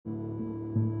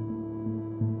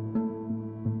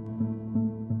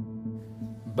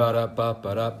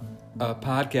Ba-da-ba-ba-da. A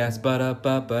podcast,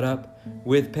 ba-da-ba-ba-da.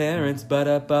 With parents,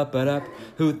 ba-da-ba-ba-da.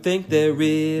 Who think they're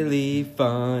really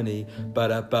funny.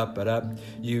 Ba-da-ba-ba-da.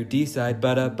 You decide,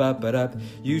 ba-da-ba-ba-da.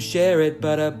 You share it,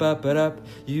 ba-da-ba-ba-da.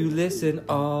 You listen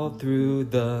all through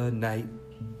the night.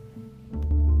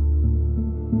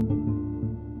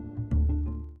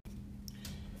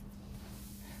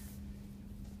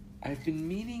 I've been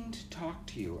meaning to talk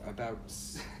to you about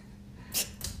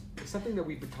something that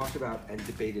we've talked about and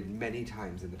debated many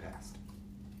times in the past.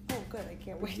 Oh, good. I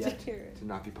can't wait to hear it. To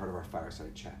not be part of our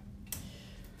fireside chat.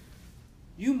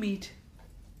 You meet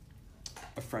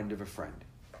a friend of a friend.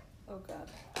 Oh, God.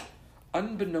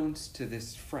 Unbeknownst to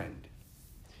this friend,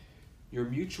 your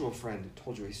mutual friend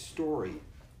told you a story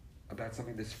about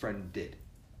something this friend did.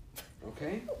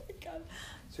 Okay? Oh, my God.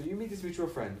 So you meet this mutual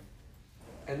friend,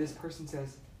 and this person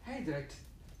says, hey,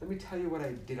 let me tell you what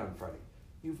I did on Friday.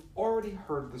 You've already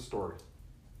heard the story.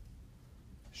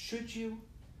 Should you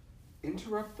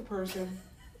interrupt the person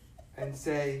and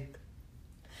say,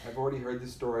 I've already heard the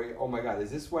story. Oh my God,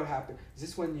 is this what happened? Is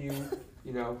this when you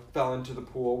fell into the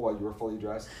pool while you were fully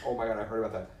dressed? Oh my God, I heard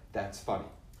about that. That's funny.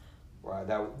 Or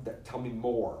that tell me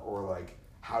more. Or like,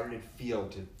 how did it feel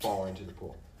to fall into the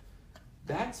pool?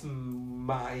 That's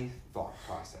my thought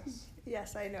process.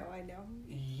 Yes, I know.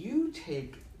 You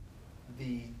take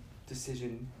the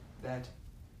decision that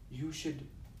you should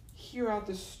hear out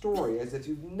the story as if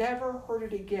you've never heard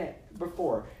it again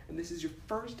before, and this is your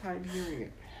first time hearing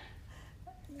it.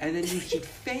 And then you should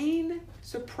feign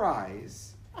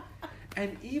surprise,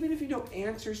 and even if you know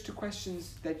answers to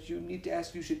questions that you need to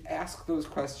ask, you should ask those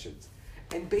questions.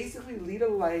 And basically lead a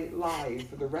lie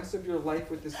for the rest of your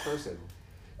life with this person.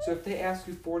 So if they ask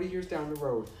you 40 years down the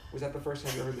road, was that the first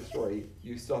time you heard the story,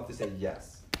 you still have to say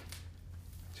yes.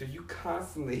 So you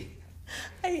constantly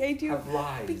I do have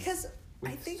lies because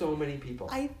with I think, so many people.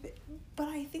 But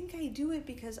I think I do it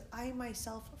because I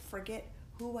myself forget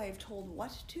who I've told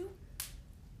what to.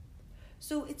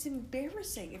 So it's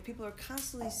embarrassing if people are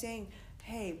constantly saying,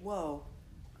 hey, whoa,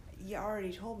 you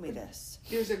already told me this.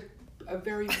 There's a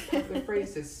very popular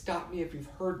phrase that says, stop me if you've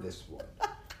heard this one.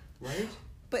 Right?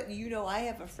 But I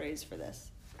have a phrase for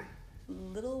this.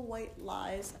 Little white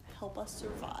lies help us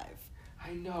survive.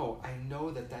 I know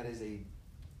that is a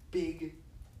big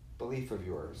belief of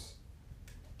yours.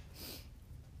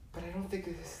 But I don't think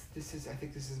this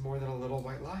is more than a little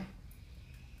white lie.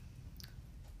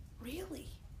 Really?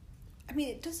 I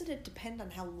mean, doesn't it depend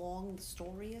on how long the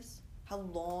story is? How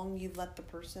long you let the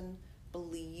person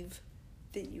believe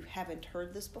that you haven't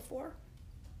heard this before?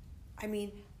 I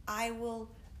mean, I'll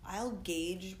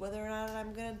gauge whether or not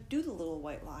I'm going to do the little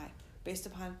white lie based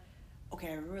upon, okay,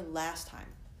 I remember last time,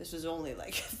 this was only like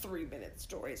a 3-minute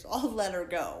story, so I'll let her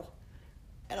go.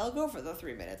 And I'll go for the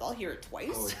 3 minutes. I'll hear it twice.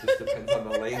 Oh, it just depends on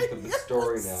the length of the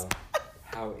story now.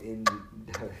 How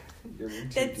you're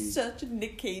into That's deep. such a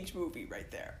Nick Cage movie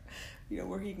right there.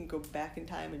 Where he can go back in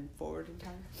time and forward in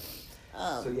time.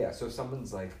 So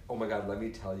someone's like, oh my God, let me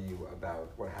tell you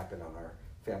about what happened on our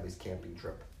family's camping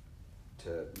trip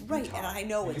to right, Utah. and I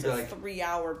know you it's a like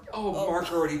 3-hour... Oh,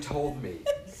 Mark already told me.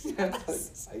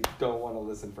 Yes. I don't want to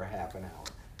listen for half an hour.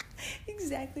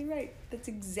 Exactly right. That's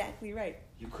exactly right.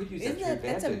 You could use that to your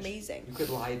advantage. That's amazing. You could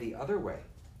lie the other way.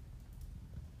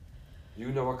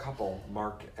 You know a couple,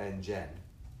 Mark and Jen.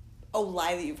 Oh,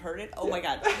 lie that you've heard it? Oh, yeah. My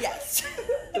God, yes.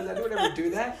 Does anyone ever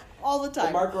do that? All the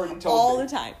time. Well, Mark already told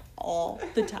me. All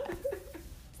the time.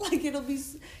 Like, it'll be...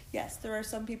 Yes, there are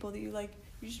some people that you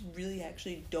just really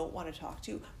actually don't want to talk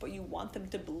to, but you want them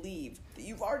to believe that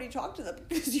you've already talked to them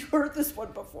because you heard this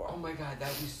one before. Oh my God, that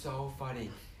would be so funny.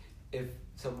 If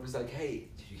someone was like, hey,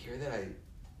 did you hear that I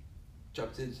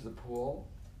jumped into the pool?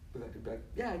 Would I be like,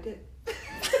 yeah, I did.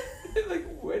 Like,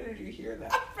 when did you hear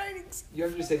that? Right. You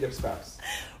have to say their spouse.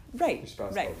 Right. Your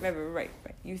spouse Right.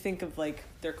 You think of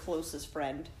their closest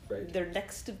friend. Right. Their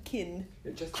next of kin.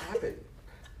 It just happened.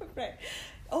 Right.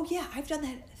 Oh yeah, I've done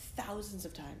that thousands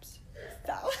of times.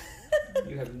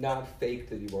 You have not faked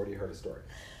that you've already heard a story.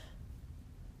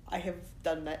 I have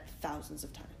done that thousands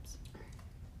of times.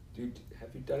 Dude, have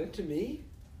you done it to me?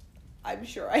 I'm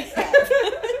sure I have.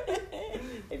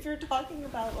 If you're talking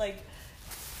about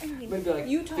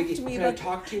you talked to me can about... I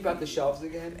talk to you about the shelves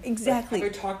again? Exactly. Have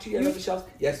I talked to you about the shelves?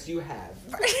 Yes, you have.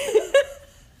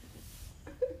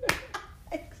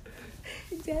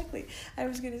 Exactly. I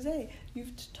was going to say,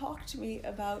 you've talked to me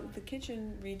about the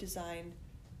kitchen redesign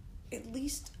at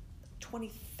least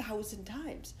 20,000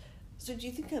 times. So do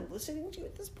you think I'm listening to you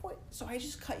at this point? So I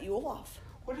just cut you off.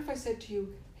 What if I said to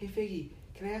you, hey, Figgy,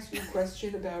 can I ask you a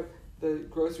question about the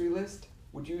grocery list?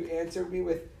 Would you answer me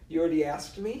with, you already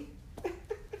asked me?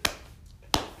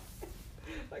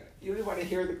 You don't even want to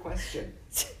hear the question.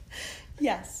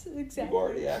 Yes, exactly. You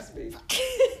already asked me.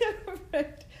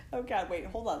 Right. Oh God, wait,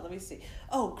 hold on, let me see.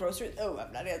 Oh, grocery. Oh,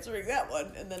 I'm not answering that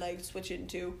one, and then I switch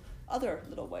into other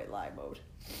little white lie mode.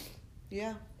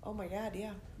 Yeah. Oh my God.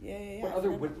 Yeah. Yeah. What other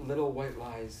little white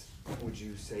lies would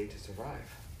you say to survive?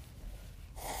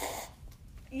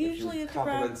 Usually if you it's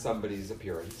compliment around somebody's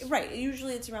appearance. Right.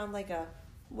 Usually it's around like a,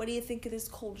 what do you think of this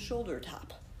cold shoulder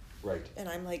top? Right. And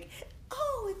I'm like,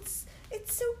 oh, it's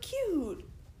so cute.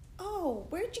 Oh,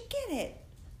 where'd you get it?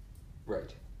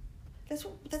 Right. That's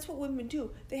what women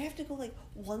do. They have to go like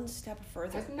one step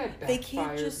further. Hasn't that They backfired?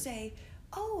 can't just say,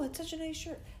 oh, it's such a nice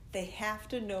shirt. They have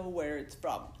to know where it's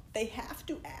from. They have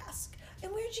to ask.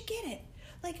 And where'd you get it?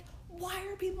 Like, why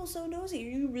are people so nosy? Are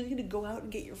you really going to go out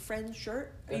and get your friend's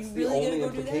shirt? Are That's you the really only going to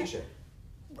go implication.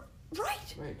 do that?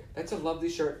 Right. Right. That's a lovely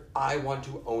shirt. I want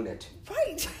to own it.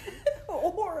 Right.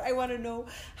 Or I want to know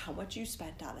how much you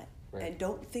spent on it. Right. And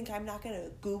don't think I'm not going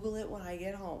to Google it when I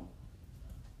get home.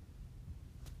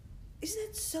 Isn't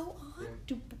that so odd? Yeah.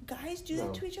 Do guys do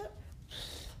that to each other?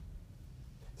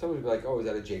 Someone would be like, oh, is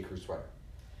that a J. Crew sweater?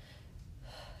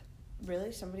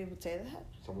 Really? Somebody would say that?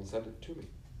 Someone said it to me.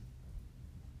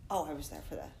 Oh, I was there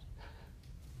for that.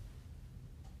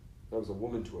 That was a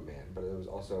woman to a man, but it was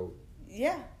also...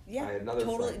 Yeah. I had another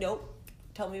totally. friend. Nope.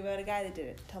 Tell me about a guy that did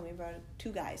it. Tell me about it.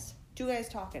 Two guys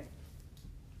talking.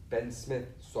 Ben Smith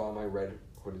saw my red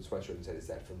hooded sweatshirt and said, is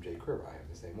that from J. Crew? I have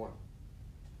the same one.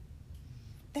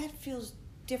 That feels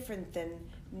different than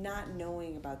not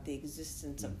knowing about the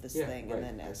existence of this thing right.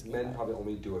 and then asking Men about probably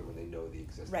only do it when they know the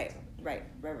existence Right. of it. Right.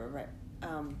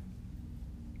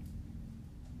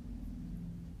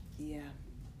 Yeah.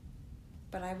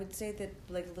 But I would say that,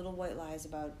 like, little white lies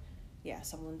about,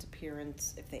 someone's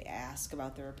appearance, if they ask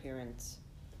about their appearance.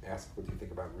 Ask what you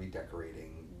think about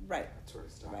redecorating. Right. That sort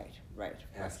of stuff. Right.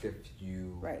 Ask if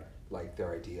you like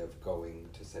their idea of going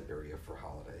to Siberia for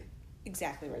holiday.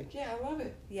 Exactly right. Like, yeah, I love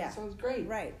it. Yeah. That sounds great.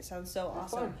 Right. It sounds so Have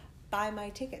awesome. fun. Buy my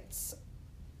tickets.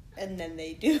 And then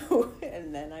they do.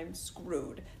 And then I'm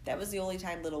screwed. That was the only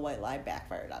time little white lie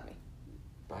backfired on me.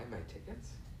 Buy my tickets?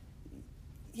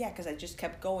 Yeah, because I just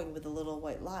kept going with the little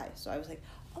white lie. So I was like,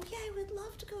 oh yeah, I would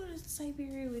love to go to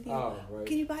Siberia with you. Oh, right.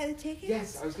 Can you buy the tickets?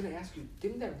 Yes, I was going to ask you,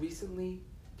 didn't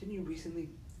you recently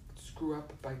screw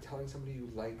up by telling somebody you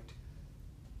liked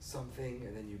something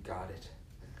and then you got it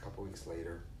like a couple weeks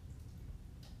later?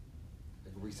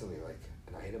 Like recently, like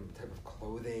an item, type of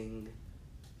clothing.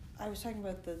 I was talking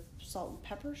about the salt and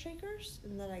pepper shakers,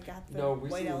 and then I got the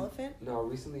white elephant. No,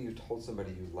 recently you told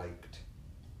somebody you liked,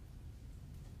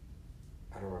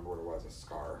 I don't remember what it was, a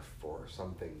scarf or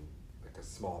something, like a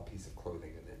small piece of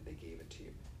clothing, and then they gave it to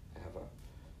you. I have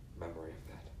a memory of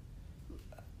that.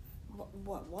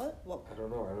 What? I don't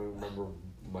know. I don't remember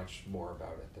much more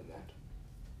about it than that.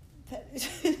 That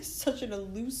is such an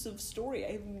elusive story.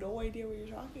 I have no idea what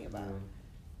you're talking about.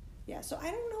 Yeah, so I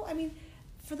don't know. I mean,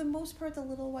 for the most part, the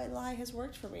little white lie has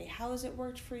worked for me. How has it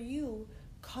worked for you,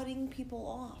 cutting people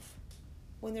off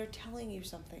when they're telling you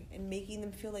something and making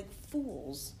them feel like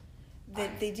fools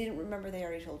that they didn't remember they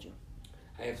already told you?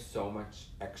 I have so much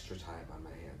extra time on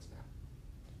my hands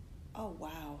now. Oh,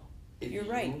 wow. You're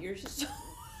right. You're so...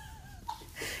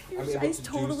 I'm able to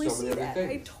totally do so many see other that.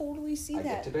 things. I totally see I that.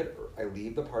 get to bed. I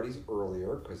leave the parties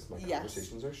earlier because my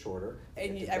conversations are shorter.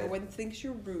 And everyone thinks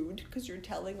you're rude because you're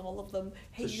telling all of them,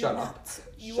 "Hey, So you're shut nuts. up.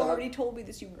 You Shut already up. told me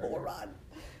this, you moron."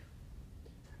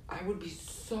 I would be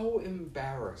so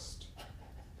embarrassed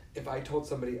if I told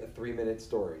somebody a 3-minute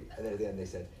story and then at the end they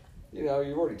said, "You've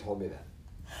already told me that."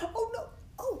 Oh no!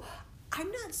 Oh,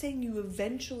 I'm not saying you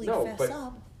eventually fess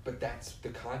up. But that's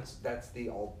the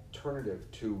alternative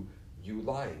to you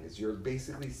lying. Is you're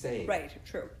basically saying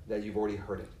True. that you've already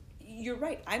heard it. You're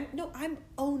right. I'm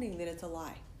owning that it's a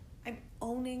lie. I'm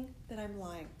owning that I'm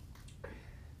lying.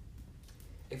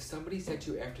 If somebody said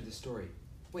to you after the story,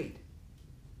 "Wait,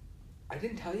 I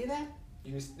didn't tell you that,"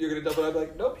 you're gonna double down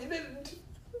like, "Nope, you didn't."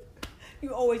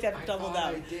 You always have to double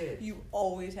down. I did. You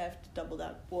always have to double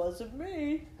down. Wasn't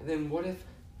me. And then what if,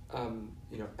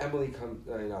 Emily comes,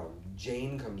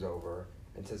 Jane comes over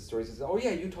and says stories. Says, "Oh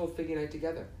yeah, you told Figgy and I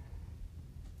together."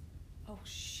 Oh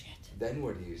shit. Then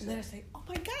what do you say? And then I say, "Oh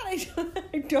my god,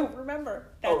 I don't remember."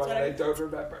 That's what I don't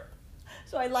remember.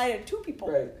 So I lied to 2 people.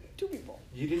 Right. 2 people.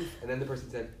 You didn't, and then the person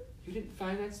said, "You didn't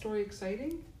find that story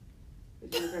exciting?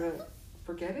 That you were gonna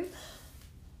forget it?"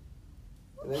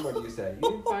 And then what do you say?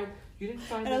 You didn't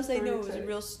find And that I'll say, story "No, it was exciting?" a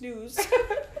real snooze."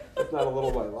 That's not a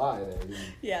little white lie there.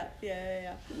 Yeah.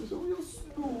 It was a real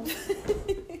snooze.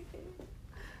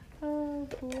 Oh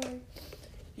boy.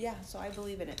 Yeah, so I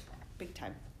believe in it big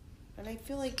time. And I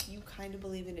feel like you kind of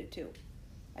believe in it too.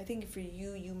 I think for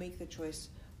you make the choice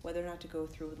whether or not to go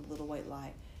through with a little white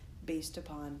lie based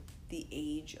upon the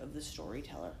age of the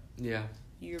storyteller. Yeah.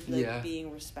 You're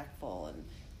being respectful, and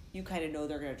you kind of know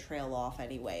they're going to trail off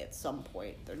anyway at some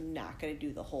point. They're not going to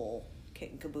do the whole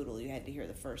kit and caboodle you had to hear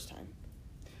the first time.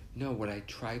 No, what I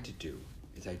try to do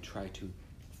is I try to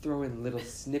throw in little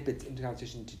snippets into the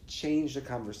conversation to change the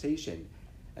conversation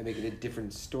and make it a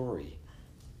different story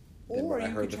than Or what I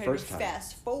you heard could the try first to time.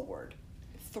 fast forward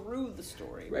through the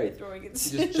story by Right. throwing in You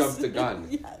just jumped the gun.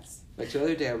 Yes. Like the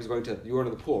other day I was going to, you were to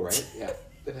the pool, right? Yeah.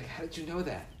 They're like, how did you know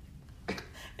that?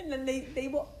 And then they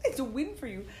will, it's a win for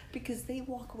you because they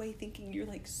walk away thinking you're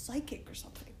like psychic or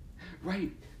something.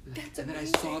 Right. That's and then I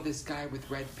amazing. saw this guy with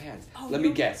red pants. Oh, Let me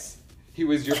you're- guess. He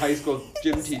was your high school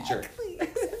gym teacher. Exactly.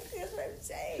 That's what I'm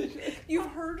saying. You've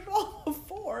heard it all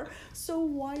before, so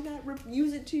why not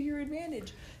use it to your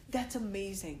advantage? That's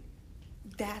amazing.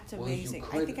 That's Well, you amazing. I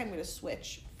could- think I'm going to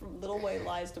switch from little white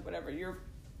lies to whatever your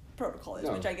protocol is,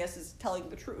 No. which I guess is telling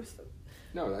the truth.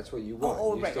 No, that's what you want.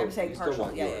 Oh, You right. still- I'm saying you still partial.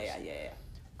 want Yeah.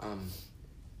 yours.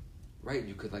 Right,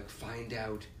 you could like find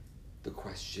out the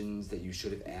questions that you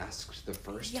should have asked the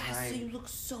first Yes, time. so you look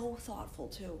so thoughtful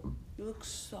too. You look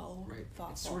so Right.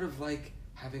 thoughtful. It's sort of like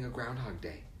having a Groundhog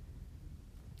Day.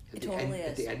 It totally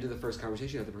At the is. end of the first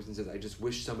conversation, the other person says, I just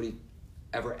wish somebody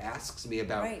ever asks me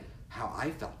about Right. how I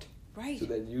felt. Right. So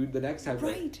then you, the next time, you're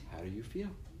like, Right. how do you feel?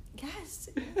 Yes,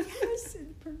 yes. And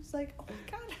the person's like, oh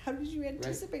my God, how did you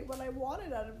anticipate what I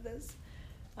wanted out of this?